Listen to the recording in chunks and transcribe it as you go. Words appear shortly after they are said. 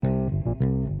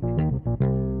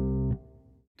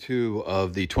2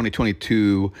 of the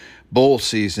 2022 bowl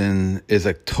season is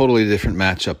a totally different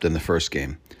matchup than the first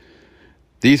game.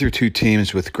 These are two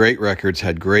teams with great records,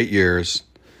 had great years,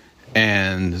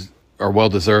 and are well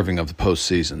deserving of the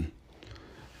postseason.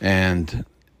 And,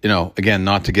 again,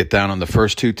 not to get down on the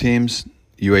first two teams,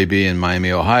 UAB and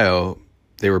Miami, Ohio,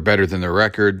 they were better than their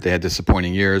record. They had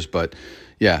disappointing years, but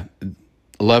 11-2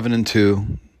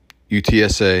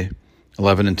 UTSA,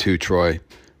 11-2 Troy.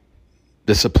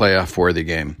 This is a playoff-worthy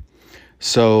game.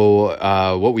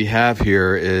 So what we have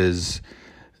here is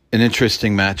an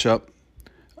interesting matchup.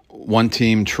 One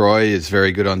team, Troy, is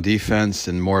very good on defense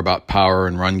and more about power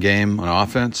and run game on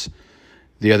offense.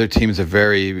 The other team is a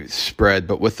very spread,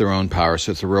 but with their own power.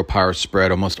 So it's a real power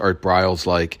spread, almost Art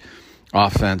Briles-like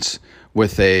offense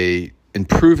with a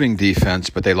improving defense,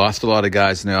 but they lost a lot of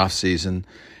guys in the offseason,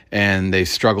 and they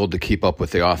struggled to keep up with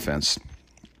the offense.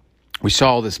 We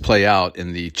saw all this play out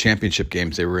in the championship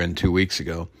games they were in 2 weeks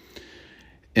ago.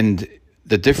 And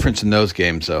the difference in those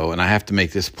games, though, and I have to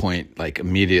make this point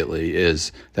immediately,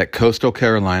 is that Coastal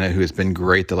Carolina, who has been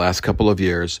great the last couple of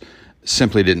years,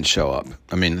 simply didn't show up.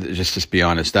 I mean, just to be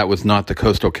honest, that was not the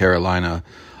Coastal Carolina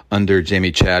under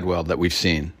Jamie Chadwell that we've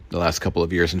seen the last couple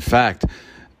of years. In fact,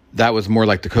 that was more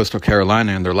like the Coastal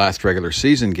Carolina in their last regular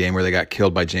season game where they got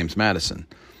killed by James Madison.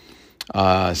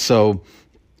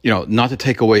 Not to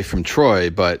take away from Troy,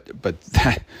 but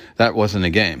that wasn't a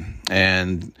game.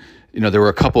 And, there were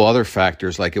a couple other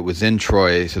factors, like it was in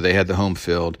Troy, so they had the home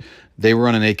field. They were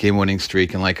on an 8-game winning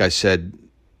streak, and like I said,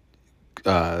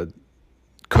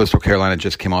 Coastal Carolina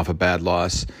just came off a bad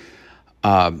loss.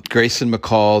 Grayson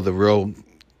McCall, the real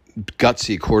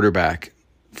gutsy quarterback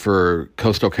for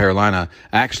Coastal Carolina,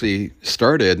 actually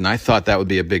started, and I thought that would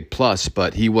be a big plus,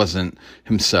 but he wasn't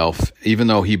himself, even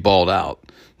though he balled out.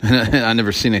 I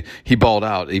never seen it. He balled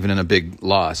out even in a big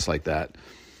loss like that.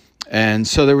 And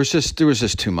so there was just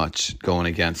too much going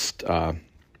against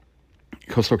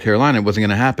Coastal Carolina. It wasn't going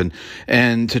to happen.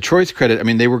 And to Troy's credit,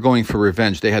 they were going for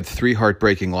revenge. They had 3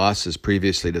 heartbreaking losses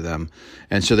previously to them,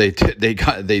 and so they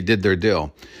did their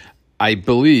deal. I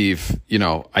believe,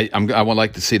 I would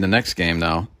like to see the next game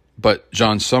now, but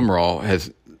Coach Sumrall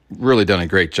has really done a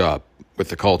great job with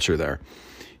the culture there.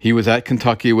 He was at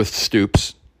Kentucky with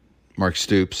Mark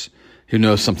Stoops, who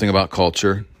knows something about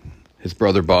culture. His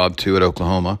brother Bob, too, at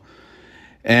Oklahoma.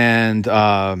 And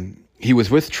he was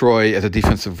with Troy as a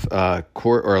defensive or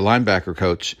a linebacker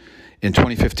coach in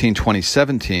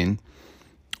 2015-2017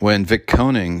 when Vic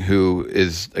Koenig, who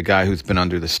is a guy who's been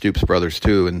under the Stoops brothers,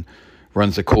 too, and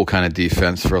runs a cool kind of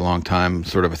defense for a long time,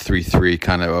 sort of a 3-3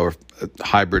 kind of, or a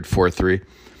hybrid 4-3,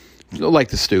 like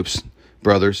the Stoops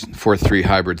brothers, 4-3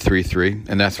 hybrid 3-3,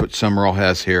 and that's what Sumrall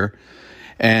has here.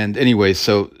 And anyway,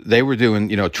 so they were doing,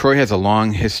 Troy has a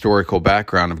long historical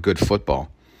background of good football.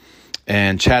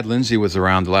 And Chad Lindsey was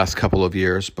around the last couple of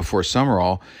years before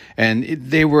Sumrall, and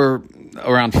they were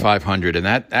around 500, and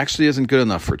that actually isn't good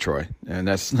enough for Troy. And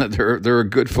that's not, they're a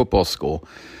good football school.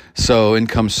 So in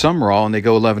comes Sumrall, and they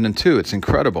go 11-2. It's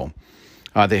incredible.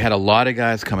 They had a lot of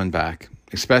guys coming back,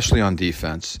 especially on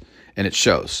defense, and it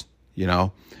shows,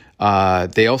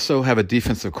 They also have a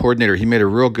defensive coordinator. He made a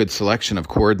real good selection of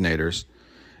coordinators.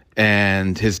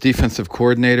 And his defensive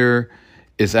coordinator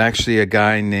is actually a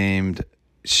guy named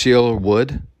Sheil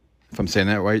Wood, if I'm saying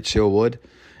that right, Sheil Wood.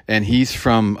 And he's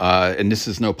from, and this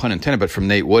is no pun intended, but from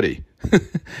Nate Woody.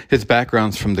 His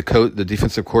background's from the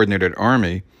defensive coordinator at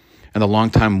Army and the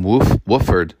longtime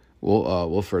Wolford,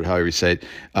 however you say it,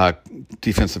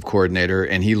 defensive coordinator.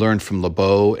 And he learned from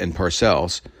LeBeau and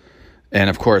Parcells. And,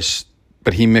 of course,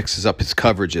 but he mixes up his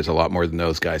coverages a lot more than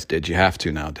those guys did. You have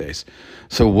to nowadays.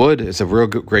 So Wood is a real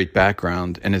great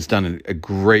background and has done a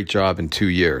great job in 2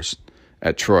 years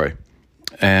at Troy.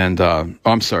 And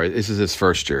I'm sorry, this is his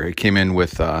first year. He came in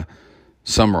with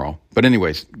Sumrall. But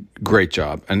anyways, great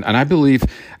job. And I believe,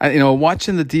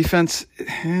 watching the defense,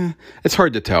 it's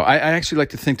hard to tell. I actually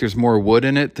like to think there's more Wood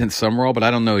in it than Sumrall, but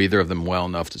I don't know either of them well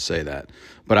enough to say that.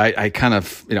 But I kind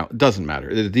of, it doesn't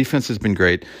matter. The defense has been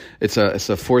great. It's a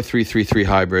 4-3-3-3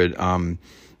 hybrid.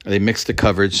 They mix the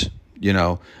coverage.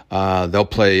 They'll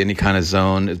play any kind of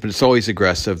zone, but it's always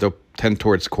aggressive. They'll tend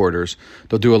towards quarters.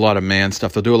 They'll do a lot of man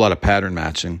stuff. They'll do a lot of pattern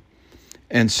matching.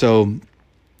 And so,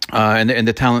 and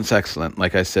the talent's excellent.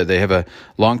 Like I said, they have a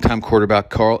longtime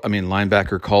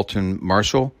linebacker, Carlton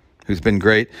Marshall, who's been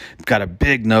great. Got a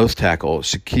big nose tackle,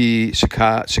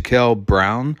 Shaquille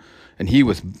Brown, and he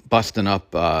was busting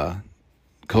up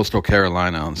Coastal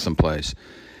Carolina on some plays.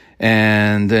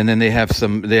 And then they have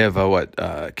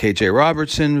KJ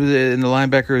Robertson in the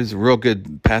linebacker is a real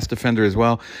good pass defender as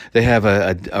well. They have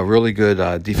a really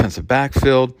good defensive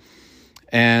backfield.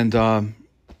 And,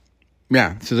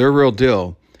 so they're a real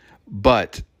deal.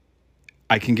 But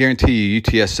I can guarantee you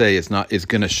UTSA is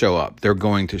going to show up. They're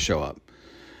going to show up.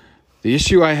 The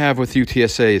issue I have with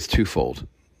UTSA is twofold.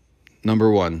 Number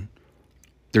one,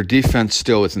 their defense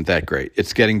still isn't that great.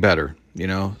 It's getting better,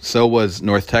 So was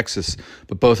North Texas,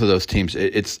 but both of those teams,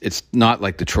 it's not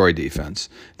like the Troy defense.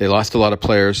 They lost a lot of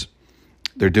players.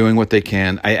 They're doing what they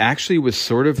can. I actually was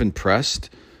sort of impressed,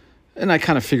 and I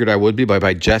kind of figured I would be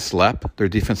by Jess Lepp, their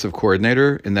defensive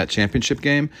coordinator in that championship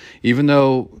game. Even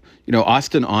though,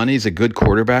 Austin Aune is a good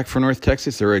quarterback for North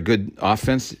Texas. They're a good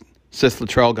offense. Sith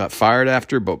Luttrell got fired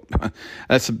after, but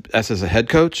that's as a head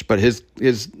coach. But his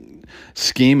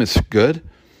scheme is good.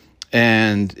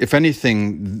 And if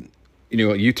anything,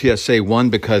 UTSA won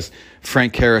because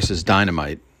Frank Harris is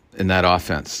dynamite in that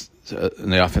offense, in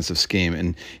the offensive scheme,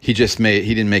 and he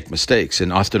didn't make mistakes,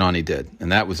 and Austin Aune did,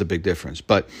 and that was a big difference.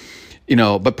 But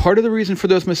but part of the reason for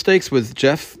those mistakes was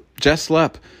Jess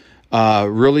Lepp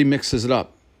really mixes it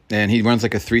up, and he runs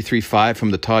like a 3-3-5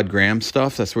 from the Todd Graham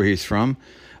stuff. That's where he's from,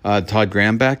 Todd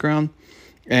Graham background,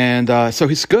 and so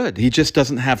he's good. He just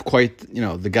doesn't have quite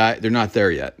the guy. They're not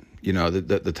there yet.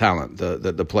 The talent,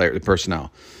 the player, the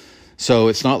personnel. So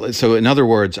it's not. So in other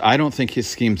words, I don't think his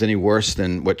scheme's any worse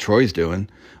than what Troy's doing.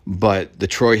 But the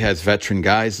Troy has veteran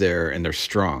guys there, and they're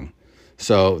strong.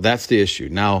 So that's the issue.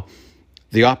 Now,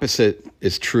 the opposite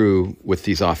is true with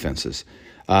these offenses.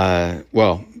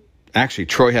 Actually,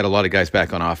 Troy had a lot of guys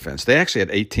back on offense. They actually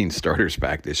had 18 starters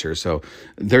back this year, so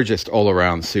they're just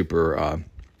all-around super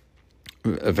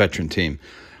a veteran team.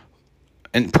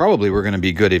 And probably we're going to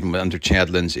be good even under Chad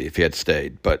Lindsey if he had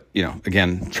stayed. But,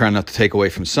 again, trying not to take away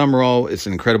from Sumrall. It's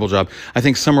an incredible job. I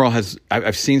think Sumrall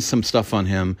I've seen some stuff on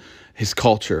him, his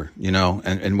culture,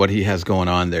 and what he has going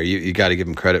on there. You got to give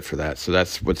him credit for that. So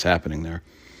that's what's happening there.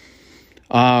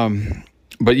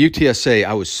 But UTSA,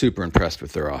 I was super impressed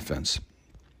with their offense.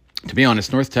 To be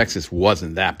honest, North Texas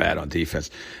wasn't that bad on defense.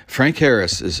 Frank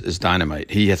Harris is dynamite.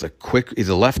 He's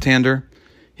a left-hander.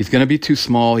 He's going to be too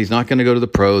small. He's not going to go to the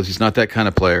pros. He's not that kind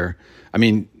of player. I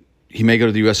mean, he may go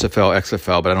to the USFL,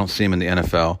 XFL, but I don't see him in the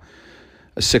NFL.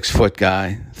 A 6-foot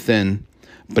guy, thin,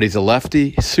 but he's a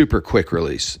lefty, super quick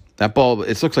release. That ball,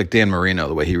 it looks like Dan Marino,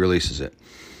 the way he releases it.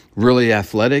 Really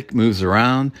athletic, moves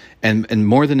around, and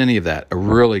more than any of that, a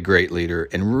really great leader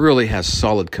and really has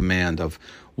solid command of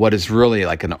what is really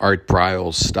like an Art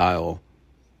Briles style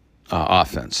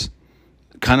offense.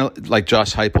 Kind of like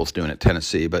Josh Heupel's doing at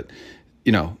Tennessee, but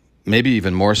maybe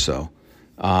even more so.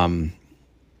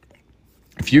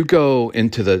 If you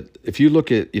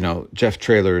look at, Jeff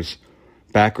Traylor's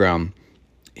background,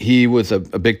 he was a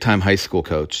big-time high school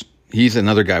coach. He's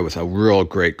another guy with a real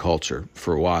great culture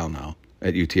for a while now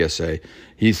at UTSA.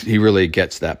 He really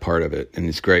gets that part of it, and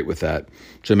he's great with that.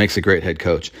 So it makes a great head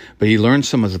coach. But he learned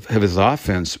some of his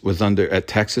offense was at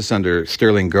Texas under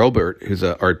Sterling Gilbert, who's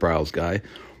an Art Briles guy,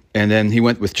 and then he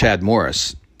went with Chad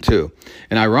Morris too.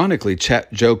 And ironically,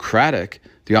 Joe Craddock,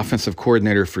 the offensive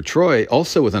coordinator for Troy,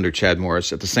 also was under Chad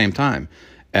Morris at the same time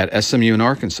at SMU in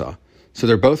Arkansas. So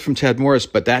they're both from Chad Morris,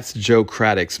 but that's Joe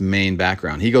Craddock's main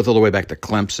background. He goes all the way back to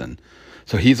Clemson.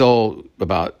 So he's all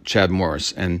about Chad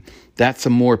Morris. And that's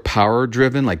a more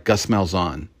power-driven, like Gus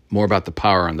Malzahn, more about the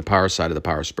power on the power side of the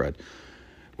power spread.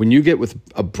 When you get with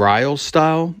a Briles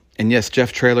style, and yes,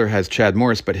 Jeff Traylor has Chad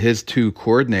Morris, but his two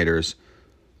coordinators,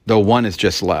 though one is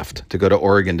just left to go to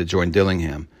Oregon to join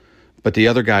Dillingham. But the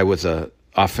other guy was a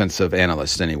offensive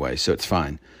analyst anyway, so it's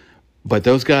fine. But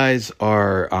those guys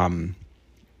are...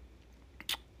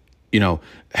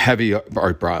 heavy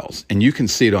Art Briles, and you can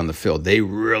see it on the field. They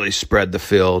really spread the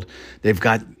field. They've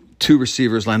got two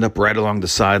receivers lined up right along the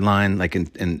sideline, like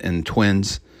in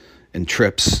twins and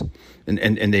trips, and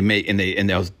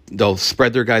they'll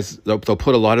spread their guys. They'll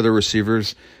put a lot of their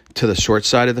receivers to the short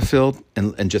side of the field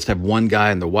and just have one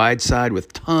guy on the wide side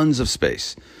with tons of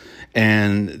space.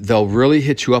 And they'll really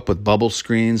hit you up with bubble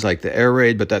screens like the air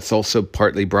raid, but that's also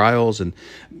partly Briles, and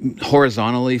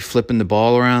horizontally flipping the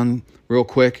ball around real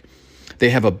quick. They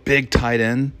have a big tight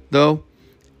end, though,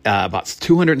 about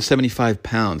 275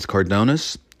 pounds,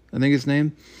 Cardonis, I think his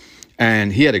name.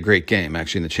 And he had a great game,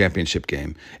 actually, in the championship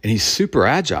game. And he's super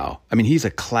agile. I mean, he's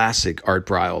a classic Art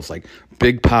Briles, like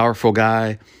big, powerful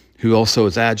guy who also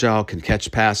is agile, can catch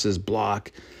passes,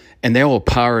 block. And they will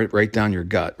power it right down your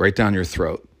gut, right down your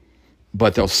throat.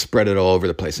 But they'll spread it all over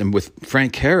the place. And with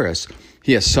Frank Harris,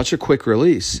 he has such a quick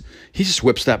release. He just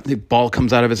whips that, the ball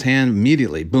comes out of his hand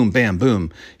immediately. Boom, bam,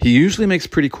 boom. He usually makes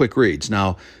pretty quick reads.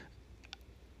 Now,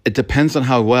 it depends on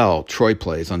how well Troy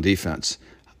plays on defense.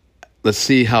 Let's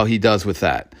see how he does with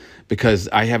that, because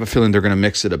I have a feeling they're going to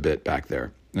mix it a bit back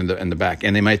there in the back,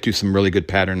 and they might do some really good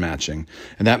pattern matching,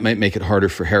 and that might make it harder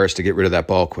for Harris to get rid of that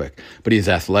ball quick. But he's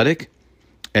athletic,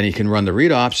 and he can run the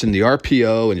read option, the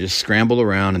RPO, and just scramble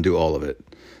around and do all of it.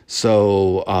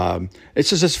 So it's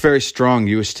just this very strong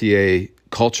USTA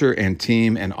culture and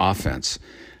team and offense.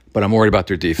 But I'm worried about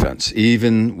their defense.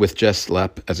 Even with Jess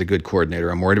Lepp as a good coordinator,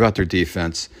 I'm worried about their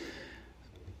defense.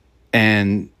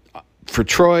 And for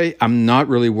Troy, I'm not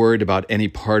really worried about any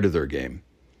part of their game.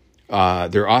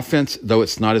 Their offense, though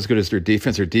it's not as good as their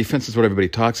defense is what everybody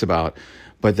talks about.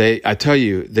 But I tell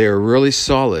you, they're really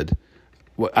solid.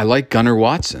 I like Gunnar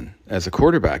Watson as a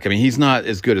quarterback. I mean, he's not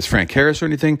as good as Frank Harris or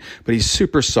anything, but he's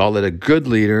super solid, a good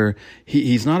leader.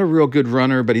 He's not a real good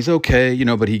runner, but he's okay,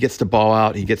 but he gets the ball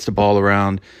out. He gets the ball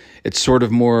around. It's sort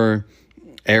of more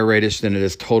air raidish than it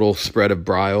is total spread of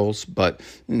Briles, but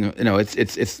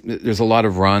it's there's a lot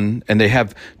of run, and they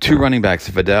have two running backs,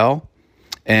 Vidal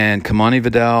and Kamani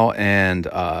Vidal and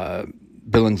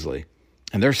Billingsley,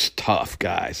 and they're tough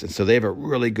guys, and so they have a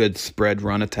really good spread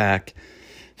run attack.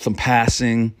 Some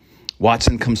passing.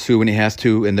 Watson comes through when he has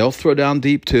to, and they'll throw down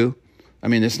deep too. I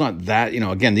mean, it's not that,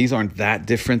 again, these aren't that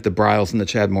different, the Briles and the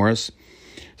Chad Morris.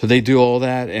 So they do all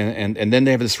that, and then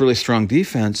they have this really strong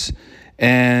defense,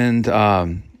 and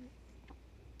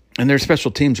their special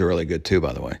teams are really good too,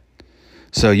 by the way.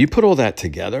 So you put all that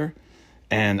together,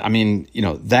 and I mean,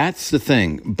 that's the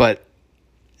thing. But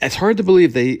it's hard to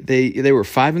believe they were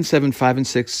 5-7,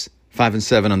 5-6,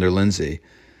 5-7 under Lindsey.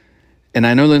 And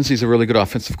I know Lindsey's a really good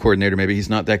offensive coordinator. Maybe he's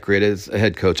not that great as a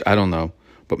head coach. I don't know.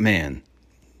 But, man,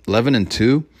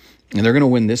 11-2, and they're going to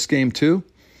win this game too.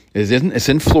 It's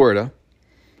in Florida,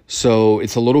 so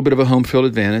it's a little bit of a home field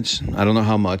advantage. I don't know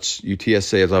how much.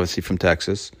 UTSA is obviously from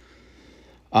Texas.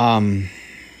 But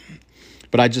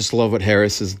I just love what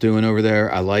Harris is doing over there.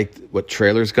 I like what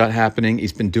Traylor's got happening.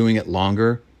 He's been doing it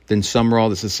longer than Sumrall.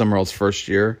 This is Sumrall's first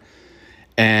year.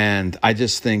 And I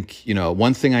just think,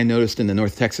 one thing I noticed in the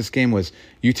North Texas game was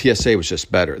UTSA was just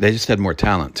better. They just had more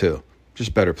talent too,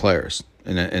 just better players.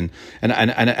 And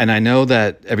I know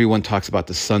that everyone talks about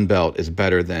the Sun Belt is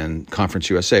better than Conference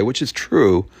USA, which is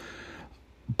true.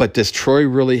 But does Troy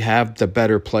really have the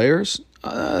better players?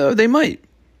 They might,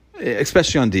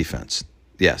 especially on defense.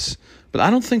 Yes, but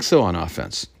I don't think so on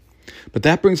offense. But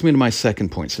that brings me to my second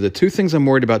point. So the two things I'm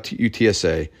worried about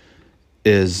UTSA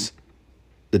is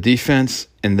the defense,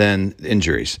 and then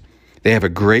injuries. They have a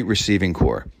great receiving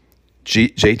core.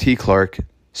 J.T. Clark,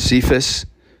 Cephas,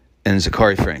 and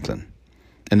Zachary Franklin.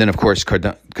 And then, of course,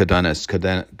 Cardonas,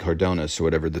 or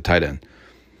whatever, the tight end.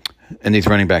 And these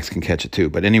running backs can catch it too.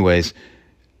 But anyways,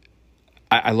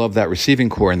 I love that receiving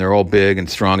core, and they're all big and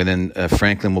strong. And then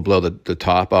Franklin will blow the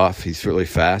top off. He's really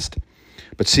fast.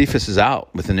 But Cephas is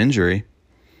out with an injury.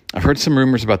 I've heard some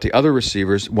rumors about the other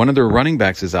receivers. One of their running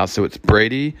backs is out, so it's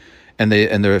Brady and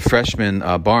the freshman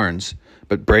Barnes,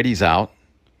 but Brady's out.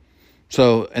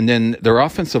 So, and then their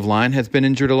offensive line has been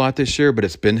injured a lot this year, but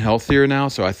it's been healthier now.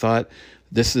 So I thought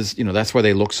this is, that's why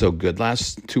they looked so good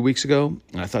last 2 weeks ago.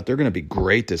 And I thought they're going to be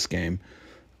great this game.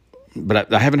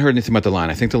 But I haven't heard anything about the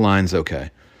line. I think the line's okay.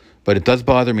 But it does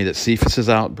bother me that Cephas is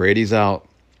out, Brady's out.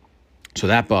 So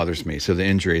that bothers me. So the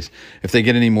injuries, if they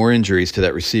get any more injuries to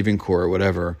that receiving core or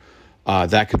whatever,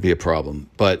 that could be a problem.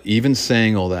 But even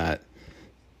saying all that,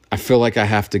 I feel like I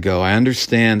have to go. I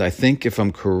understand. I think if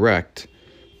I'm correct,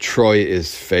 Troy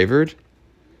is favored.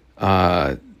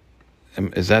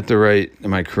 Is that the right?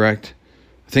 Am I correct?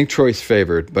 I think Troy's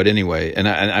favored. But anyway, and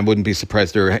I wouldn't be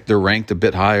surprised. They're ranked a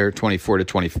bit higher,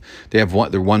 24-20. They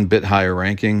have they're one bit higher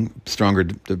ranking, stronger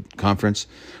the conference.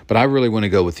 But I really want to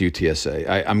go with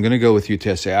UTSA. I'm going to go with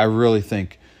UTSA. I really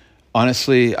think,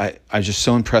 honestly, I'm just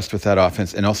so impressed with that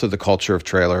offense and also the culture of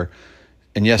Traylor.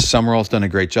 And yes, Sumrall's done a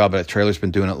great job, but Traylor's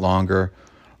been doing it longer.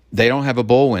 They don't have a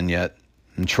bowl win yet,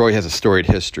 and Troy has a storied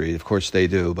history. Of course they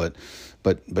do, but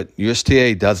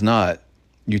USTA does not.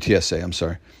 UTSA, I'm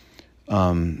sorry.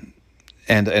 And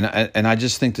I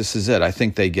just think this is it. I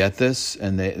think they get this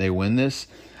and they win this,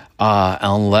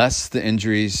 unless the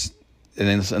injuries,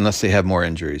 unless they have more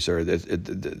injuries, or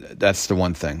that's the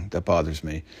one thing that bothers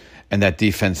me. And that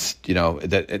defense,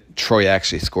 Troy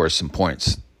actually scores some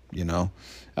points.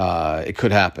 It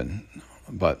could happen,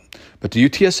 but the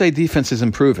UTSA defense is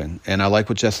improving, and I like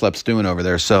what Jess Lepp's doing over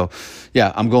there. So,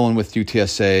 yeah, I'm going with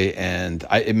UTSA, and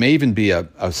it may even be I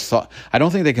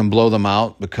don't think they can blow them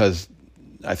out because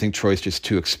I think Troy's just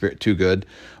too good,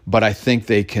 but I think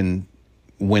they can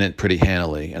win it pretty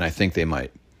handily, and I think they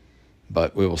might,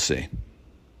 but we will see.